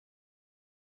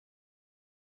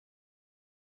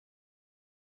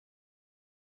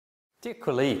Dear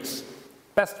colleagues,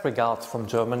 best regards from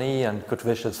Germany and good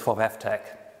wishes for WEFTEC.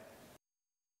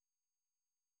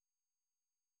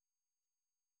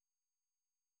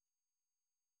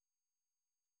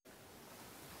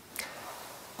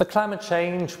 The climate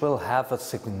change will have a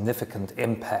significant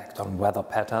impact on weather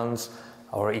patterns,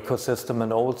 our ecosystem,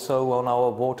 and also on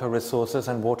our water resources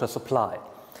and water supply.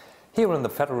 Here in the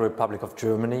Federal Republic of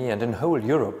Germany and in whole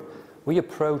Europe, we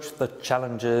approach the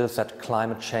challenges that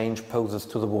climate change poses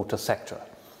to the water sector.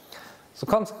 The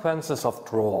consequences of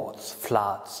droughts,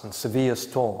 floods, and severe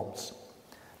storms.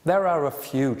 There are a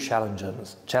few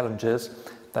challenges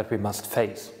that we must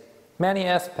face. Many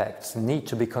aspects need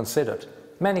to be considered.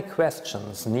 Many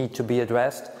questions need to be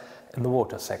addressed in the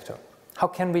water sector. How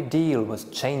can we deal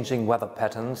with changing weather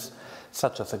patterns,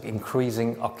 such as the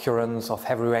increasing occurrence of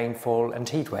heavy rainfall and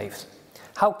heat waves?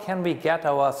 How can we get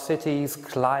our cities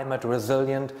climate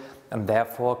resilient and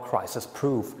therefore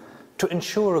crisis-proof to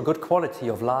ensure a good quality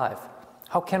of life?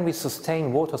 How can we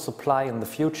sustain water supply in the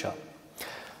future?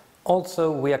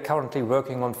 Also, we are currently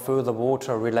working on further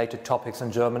water-related topics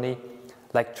in Germany,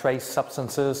 like trace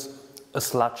substances, a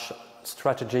sludge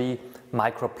strategy,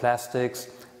 microplastics,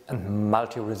 and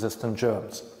multi-resistant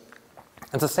germs.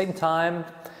 At the same time,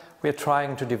 we are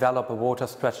trying to develop a water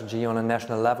strategy on a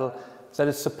national level that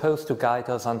is supposed to guide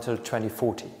us until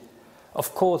 2040.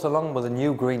 Of course, along with a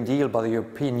new Green Deal by the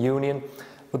European Union,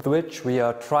 with which we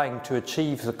are trying to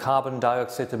achieve the carbon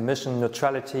dioxide emission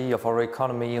neutrality of our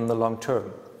economy in the long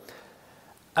term.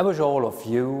 I wish all of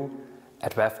you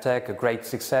at WEFTEC a great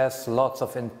success, lots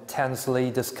of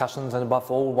intensely discussions, and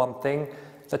above all one thing,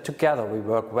 that together we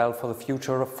work well for the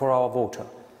future for our water.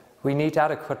 We need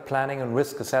adequate planning and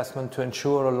risk assessment to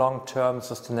ensure a long-term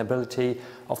sustainability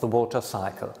of the water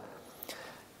cycle.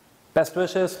 Best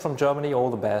wishes from Germany, all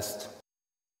the best.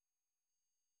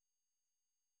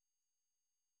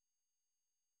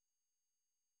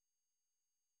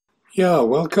 Yeah,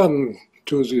 welcome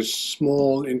to this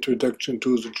small introduction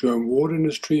to the German water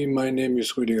industry. My name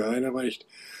is Rudiger Heidebrecht.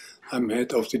 I'm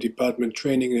head of the Department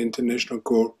Training and International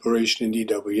Cooperation in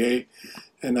DWA,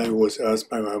 and I was asked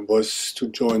by my boss to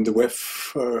join the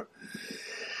WEF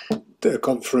the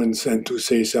conference and to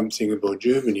say something about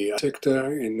Germany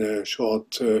sector in a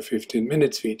short 15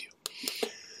 minutes video.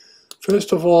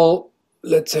 First of all,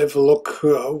 let's have a look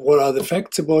what are the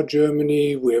facts about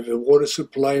Germany. We have a water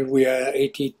supply. We are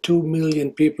 82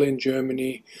 million people in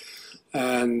Germany,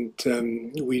 and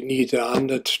we need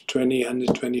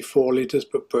 124 liters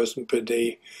per person per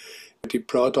day. Pretty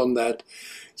proud on that.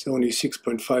 It's only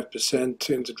 6.5%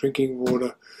 in the drinking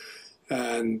water,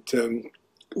 and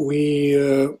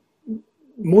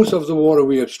most of the water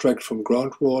we extract from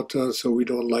groundwater, so we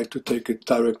don't like to take it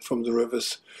direct from the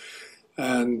rivers.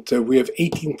 And we have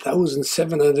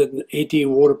 18,780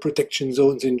 water protection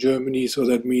zones in Germany, so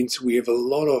that means we have a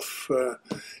lot of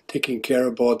taking care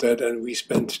about that, and we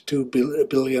spend 2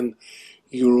 billion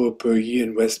euro per year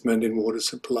investment in water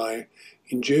supply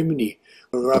in Germany.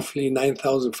 Roughly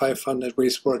 9,500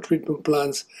 wastewater treatment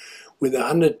plants with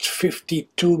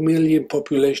 152 million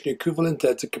population equivalent.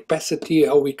 That's a capacity.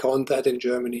 How we count that in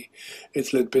Germany,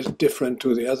 it's a little bit different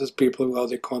to the other people how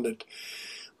they count it.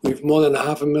 We have more than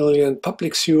 500,000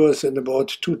 public sewers and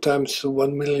about 2 times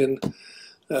 1 million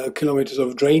kilometers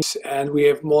of drains, and we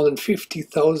have more than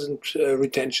 50,000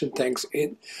 retention tanks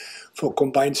in for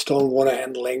combined stormwater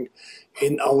handling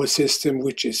in our system,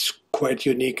 which is quite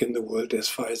unique in the world as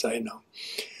far as I know.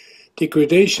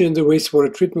 Degradation in the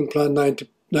wastewater treatment plant,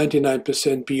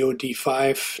 99%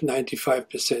 BOD5,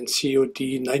 95%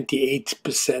 COD,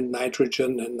 98%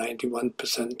 nitrogen, and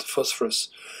 91% phosphorus.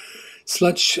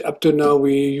 Sludge, up to now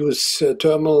we use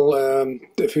thermal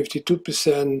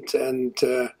 52% and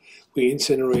we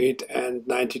incinerate, and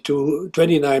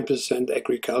 29%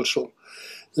 agricultural.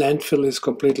 Landfill is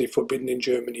completely forbidden in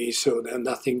Germany, so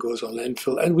nothing goes on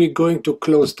landfill. And we're going to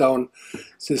close down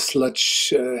the sludge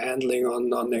handling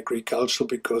on agriculture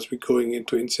because we're going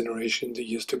into incineration in the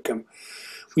years to come.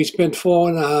 We spend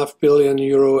 4.5 billion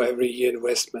euro every year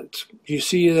investment. You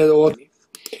see that all.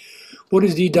 What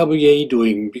is DWA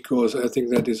doing? Because I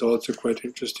think that is also quite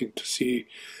interesting to see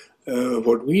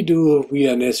what we do. We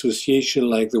are an association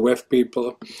like the WEF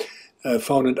people,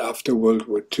 founded after World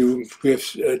War II. We have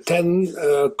 10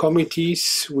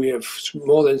 committees. We have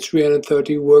more than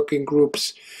 330 working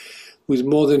groups with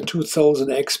more than 2,000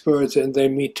 experts, and they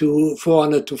meet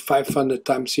 400 to 500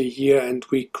 times a year, and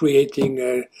we're creating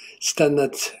a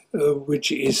standard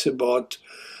which is about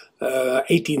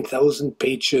 18,000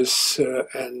 pages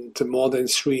and more than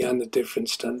 300 different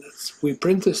standards. We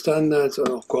print the standards, and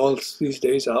of course these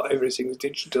days everything is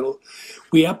digital.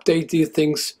 We update these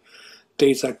things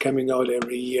updates are coming out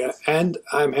every year. And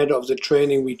I'm head of the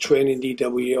training. We train in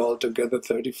DWA altogether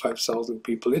 35,000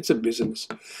 people. It's a business.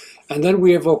 And then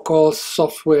we have, of course,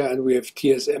 software, and we have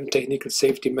TSM, Technical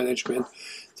Safety Management.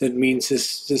 That means the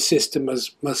system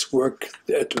must work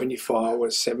 24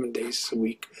 hours, 7 days a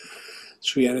week,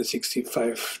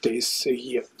 365 days a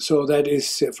year. So that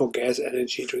is for gas,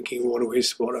 energy, drinking water,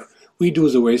 wastewater. We do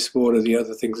the wastewater, the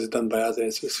other things is done by other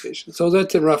associations. So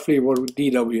that's roughly what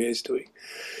DWA is doing.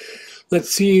 Let's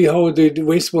see how the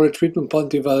wastewater treatment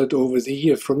plant developed over the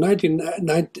year. From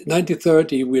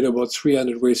 1930, we had about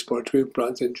 300 wastewater treatment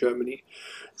plants in Germany.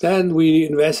 Then we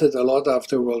invested a lot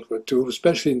after World War II,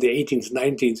 especially in the 18th,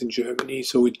 19th in Germany.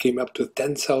 So it came up to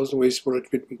 10,000 wastewater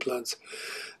treatment plants.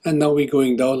 And now we're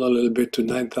going down a little bit to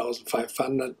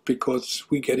 9,500 because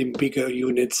we're getting bigger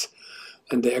units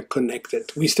and they are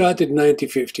connected. We started in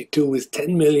 1952 with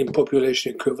 10 million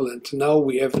population equivalent. Now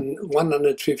we have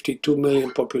 152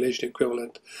 million population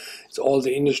equivalent. It's all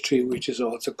the industry which is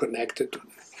also connected.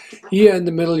 Here in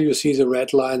the middle you see the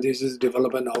red line. This is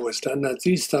development of our standards.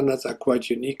 These standards are quite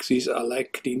unique. These are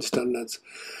like clean standards,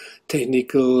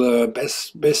 technical,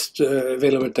 best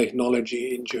available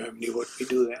technology in Germany, what we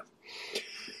do there.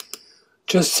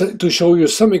 Just to show you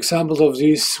some examples of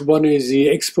these, one is the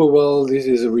Expo Well. This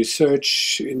is a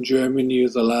research in Germany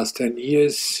the last 10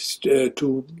 years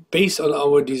to base on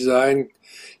our design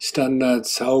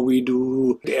standards, how we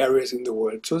do the areas in the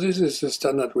world. So this is a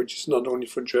standard which is not only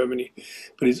for Germany,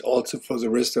 but it's also for the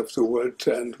rest of the world,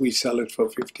 and we sell it for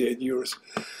 58 euros.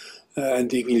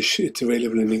 And English, it's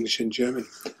available in English and German.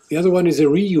 The other one is a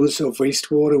reuse of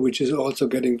wastewater, which is also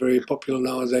getting very popular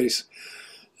nowadays.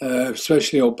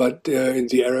 Especially in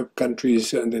the Arab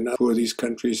countries and in these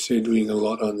countries, they're doing a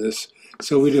lot on this.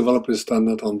 So we develop a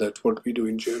standard on that, what we do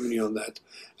in Germany on that.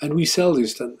 And we sell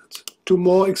these standards. Two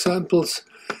more examples.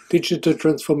 Digital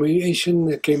transformation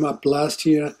that came up last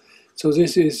year. So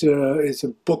this is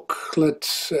a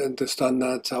booklet and the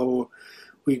standards, how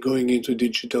we're going into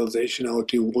digitalization, how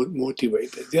to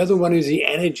motivate it. The other one is the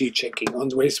energy checking on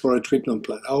the wastewater treatment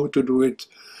plant, how to do it,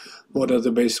 what are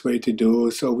the best way to do.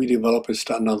 So we develop a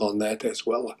standard on that as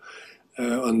well,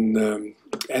 on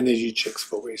energy checks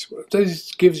for wastewater.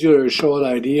 This gives you a short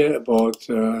idea about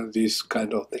these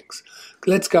kind of things.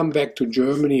 Let's come back to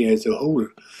Germany as a whole.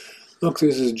 Look,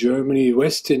 this is Germany,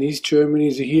 West and East Germany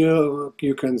is here.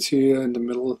 You can see in the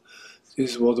middle,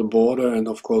 this was the border, and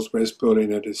of course West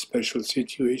Berlin had a special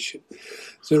situation.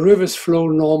 The rivers flow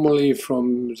normally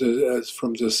from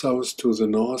the south to the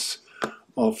north,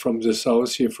 or from the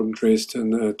south here, from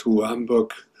Dresden to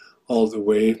Hamburg, all the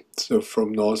way, so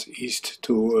from northeast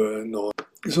to north.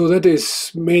 So that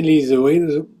is mainly the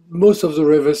way. Most of the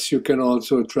rivers you can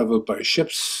also travel by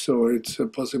ships, so it's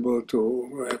possible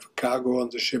to have cargo on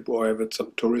the ship or have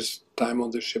some tourist time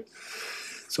on the ship.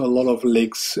 So a lot of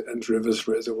lakes and rivers,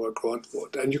 reservoir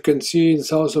groundwater. And you can see in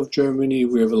south of Germany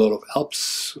we have a lot of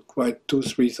Alps, quite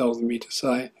 2,000–3,000 meters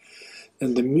high.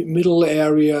 In the middle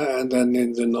area, and then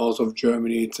in the north of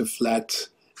Germany, it's a flat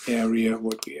area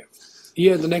what we have.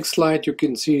 Here in the next slide, you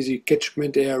can see the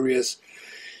catchment areas.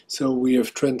 So we have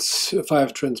 5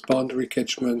 transboundary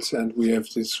catchments, and we have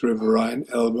this river Rhine,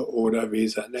 Elbe, Oder,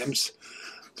 Weser, and Ems.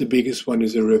 The biggest one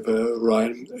is the river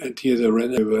Rhine, and here the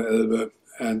river Elbe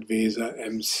and Weser,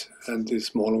 Ems, and the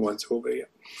smaller ones over here.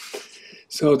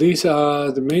 So these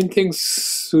are the main things.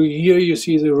 So here you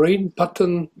see the rain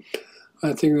pattern.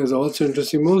 I think that's also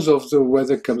interesting. Most of the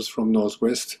weather comes from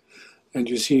northwest, and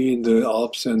you see in the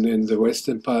Alps and in the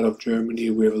western part of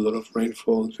Germany we have a lot of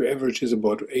rainfall. The average is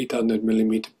about 800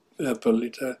 millimeters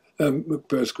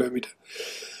per square meter.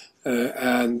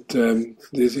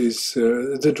 This is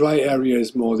the dry area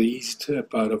is more the east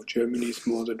part of Germany, is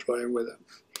more the dry weather.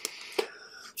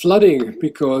 Flooding,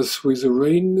 because with the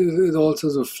rain also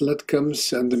the flood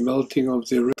comes, and the melting of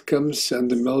the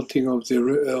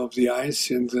ice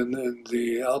in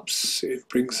the Alps. It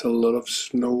brings a lot of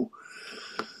snow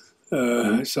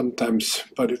sometimes,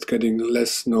 but it's getting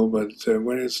less snow. But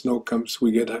when the snow comes,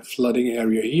 we get a flooding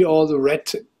area. Here, all the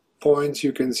red points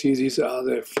you can see, these are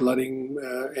the flooding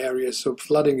areas. So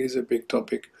flooding is a big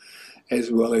topic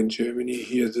as well in Germany.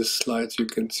 Here, the slides, you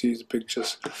can see the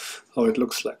pictures, how it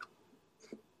looks like.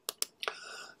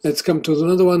 Let's come to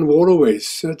another one,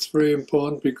 waterways. That's very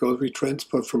important because we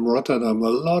transport from Rotterdam a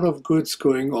lot of goods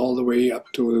going all the way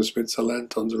up to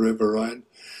Switzerland on the River Rhine.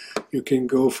 You can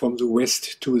go from the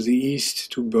west to the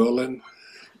east to Berlin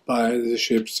by the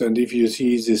ships. And if you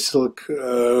see the Silk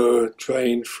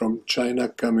train from China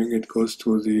coming, it goes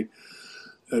to the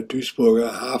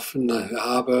Duisburger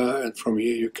harbor, and from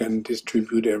here you can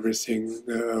distribute everything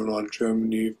around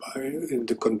Germany in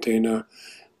the container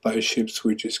by ships,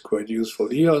 which is quite useful.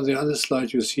 Here on the other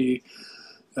slide you see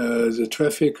the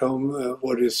traffic,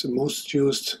 what is most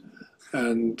used,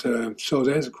 and so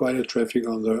there's quite a traffic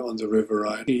on the river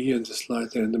Rhine. Here in the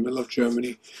slide there in the middle of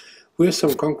Germany, we have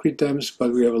some concrete dams,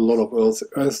 but we have a lot of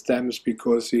earth dams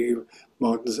because the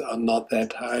mountains are not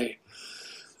that high.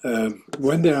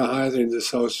 When they are higher in the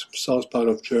south part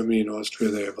of Germany and Austria,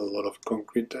 they have a lot of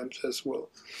concrete dams as well.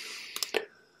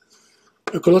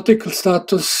 Ecological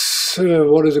status,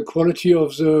 what is the quality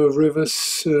of the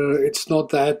rivers? It's not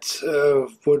that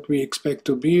what we expect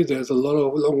to be. There's a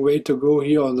long way to go.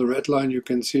 Here on the red line you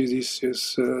can see this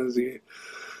is the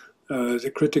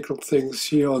critical things.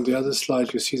 Here on the other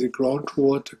slide you see the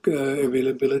groundwater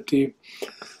availability,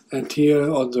 and here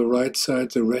on the right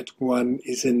side the red one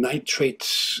is a nitrate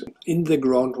in the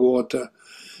groundwater.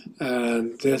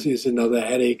 And this is another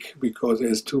headache because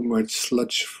there's too much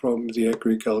sludge from the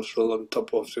agricultural on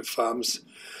top of the farms,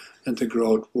 and the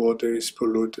groundwater is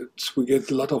polluted. We get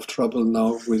a lot of trouble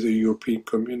now with the European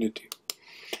community.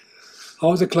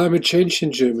 How is the climate change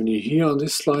in Germany? Here on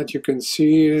this slide you can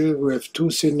see we have two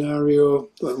scenarios.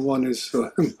 One is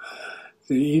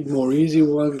the more easy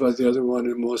one, but the other one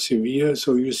is more severe.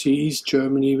 So you see East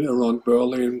Germany around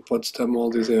Berlin, Potsdam,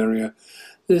 all this area.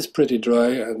 It's pretty dry,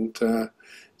 and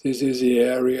this is the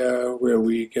area where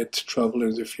we get trouble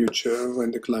in the future when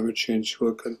the climate change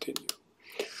will continue.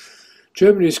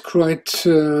 Germany is quite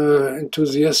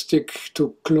enthusiastic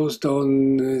to close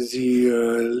down the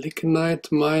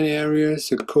lignite mine areas,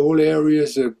 the coal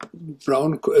areas, the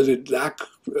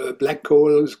black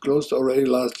coal is closed already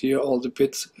last year. All the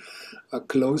pits are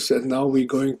closed, and now we're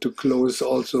going to close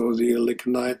also the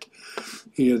lignite.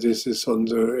 Here, this is on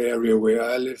the area where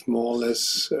I live, more or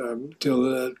less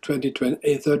till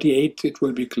 2038 it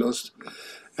will be closed.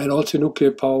 And also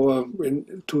nuclear power,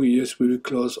 in 2 years we will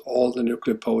close all the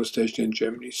nuclear power stations in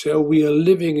Germany. So we are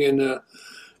living in a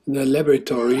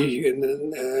laboratory, in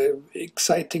an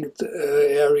exciting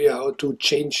area how to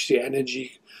change the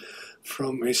energy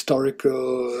from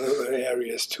historical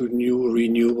areas to new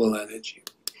renewable energy.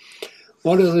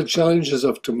 What are the challenges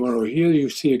of tomorrow? Here you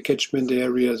see a catchment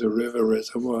area, the river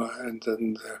reservoir, and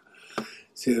then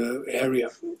the area.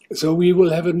 So we will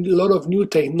have a lot of new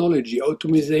technology,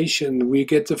 automation. We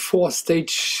get the fourth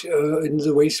stage in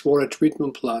the wastewater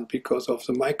treatment plant because of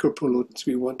the micropollutants.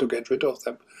 We want to get rid of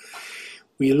them.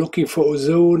 We are looking for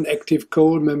ozone, active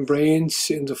coal membranes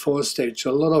in the fourth stage.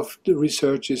 A lot of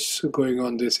research is going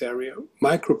on in this area.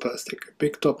 Microplastic, a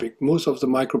big topic. Most of the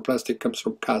microplastic comes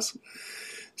from cars.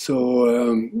 So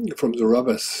from the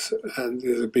rubbers, and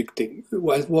is a big thing.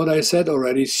 What I said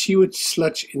already, sewage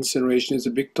sludge incineration is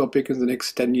a big topic. In the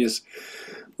next 10 years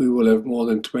we will have more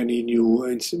than 20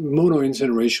 new mono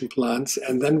incineration plants,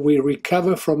 and then we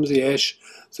recover from the ash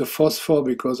the phosphor,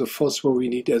 because the phosphor we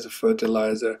need as a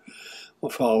fertilizer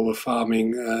of our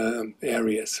farming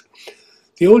areas.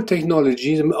 The old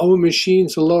technologies, our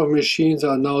machines, a lot of machines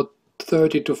are now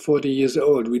 30 to 40 years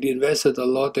old. We invested a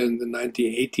lot in the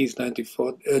 1980s,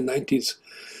 90s.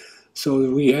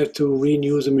 So we have to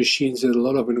renew the machines. There's a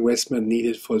lot of investment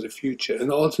needed for the future.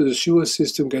 And also the sewer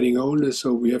system getting older,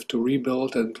 so we have to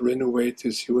rebuild and renovate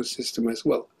the sewer system as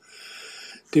well.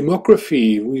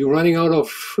 Demography, we're running out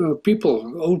of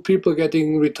people. Old people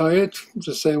getting retired.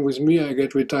 The same with me, I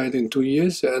get retired in 2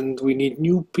 years, and we need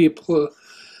new people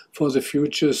for the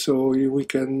future, so we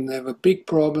can have a big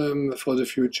problem for the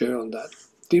future on that.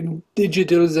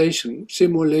 Digitalization,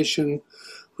 simulation,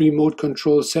 remote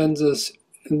control sensors,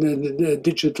 and the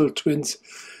digital twins.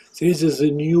 This is a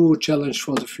new challenge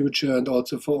for the future and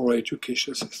also for our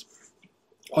education system.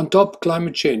 On top,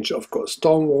 climate change, of course,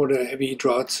 stormwater, heavy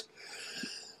droughts,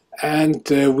 and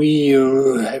we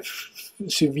have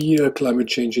severe climate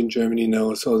change in Germany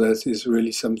now, so that is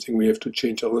really something we have to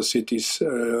change our cities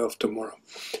of tomorrow.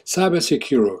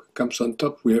 Cybersecurity comes on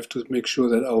top. We have to make sure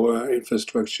that our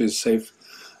infrastructure is safe,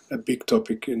 a big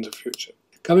topic in the future.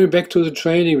 Coming back to the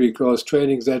training, because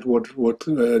training is that what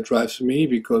drives me,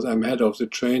 because I'm head of the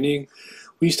training.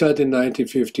 We started in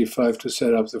 1955 to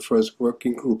set up the first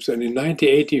working groups, and in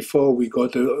 1984 we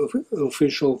got an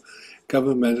official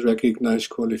government-recognized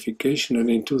qualification, and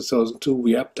in 2002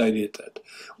 we updated that.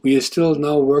 We are still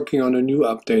now working on a new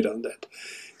update on that.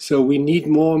 So we need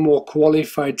more and more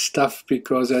qualified stuff,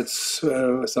 because that's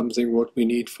something what we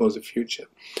need for the future.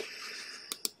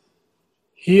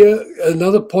 Here,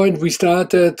 another point we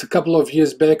started a couple of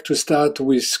years back to start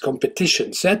with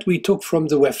competitions that we took from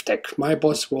the WEFTEC. My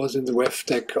boss was in the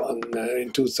WEFTEC in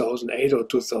 2008 or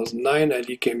 2009, and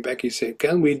he came back, he said,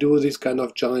 can we do this kind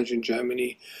of challenge in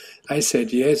Germany? I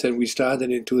said yes, and we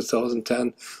started in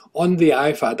 2010 on the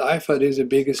IFAD. IFAD is the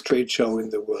biggest trade show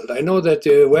in the world. I know that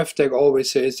the WEFTEC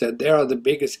always says that they are the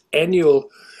biggest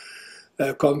annual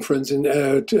conference and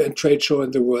trade show in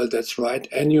the world. That's right.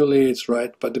 Annually, it's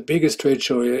right. But the biggest trade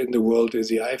show in the world is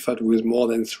the IFAD, with more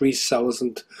than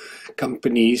 3,000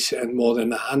 companies and more than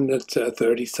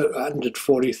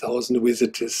 140,000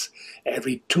 visitors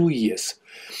every 2 years.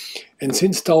 And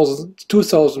since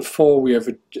 2004, we have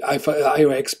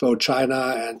IO Expo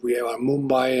China, and we have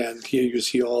Mumbai, and here you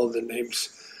see all the names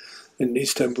in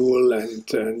Istanbul and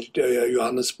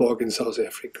Johannesburg in South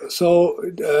Africa. So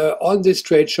on this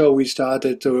trade show, we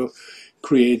started to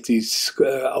create these,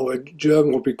 our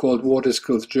German, what we called Water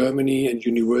Skills Germany and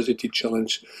University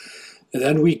Challenge. And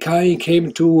then we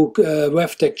came to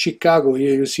WEFTEC Chicago.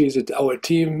 Here you see that our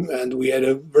team, and we had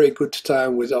a very good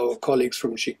time with our colleagues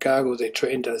from Chicago. They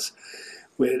trained us.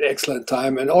 We had an excellent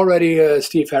time. And already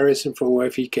Steve Harrison from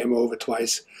WEF came over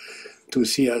twice to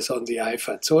see us on the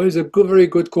IFAD. So it's a very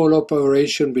good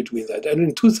cooperation between that. And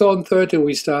in 2013,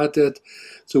 we started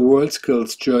the World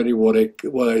Skills Journey, what I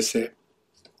say,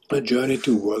 a journey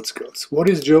to World Skills. What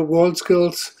is World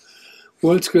Skills?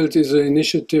 World Skills is an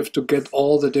initiative to get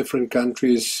all the different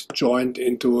countries joined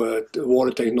into a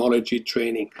water technology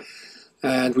training.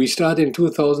 And we started in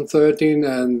 2013,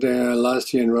 and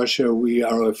last year in Russia, we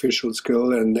are official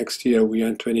skill, and next year, we are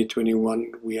in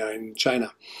 2021, we are in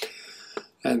China.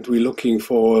 And we're looking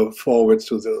forward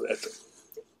to that.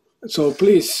 So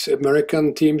please,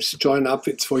 American teams, join up.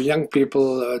 It's for young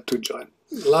people to join.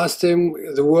 Last time,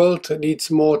 the world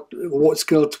needs more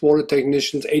skilled water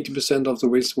technicians. 80% of the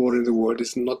wastewater in the world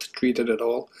is not treated at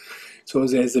all. So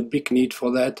there's a big need for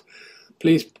that.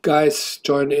 Please, guys,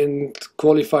 join in,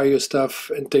 qualify your stuff,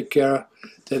 and take care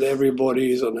that everybody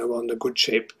is on a good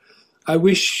shape. I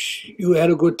wish you had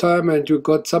a good time and you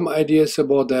got some ideas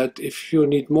about that. If you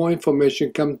need more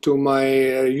information, come to my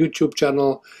YouTube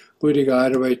channel, Rudiger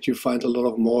Heidebrecht. You find a lot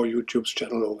of more YouTube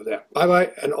channel over there.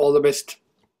 Bye-bye and all the best.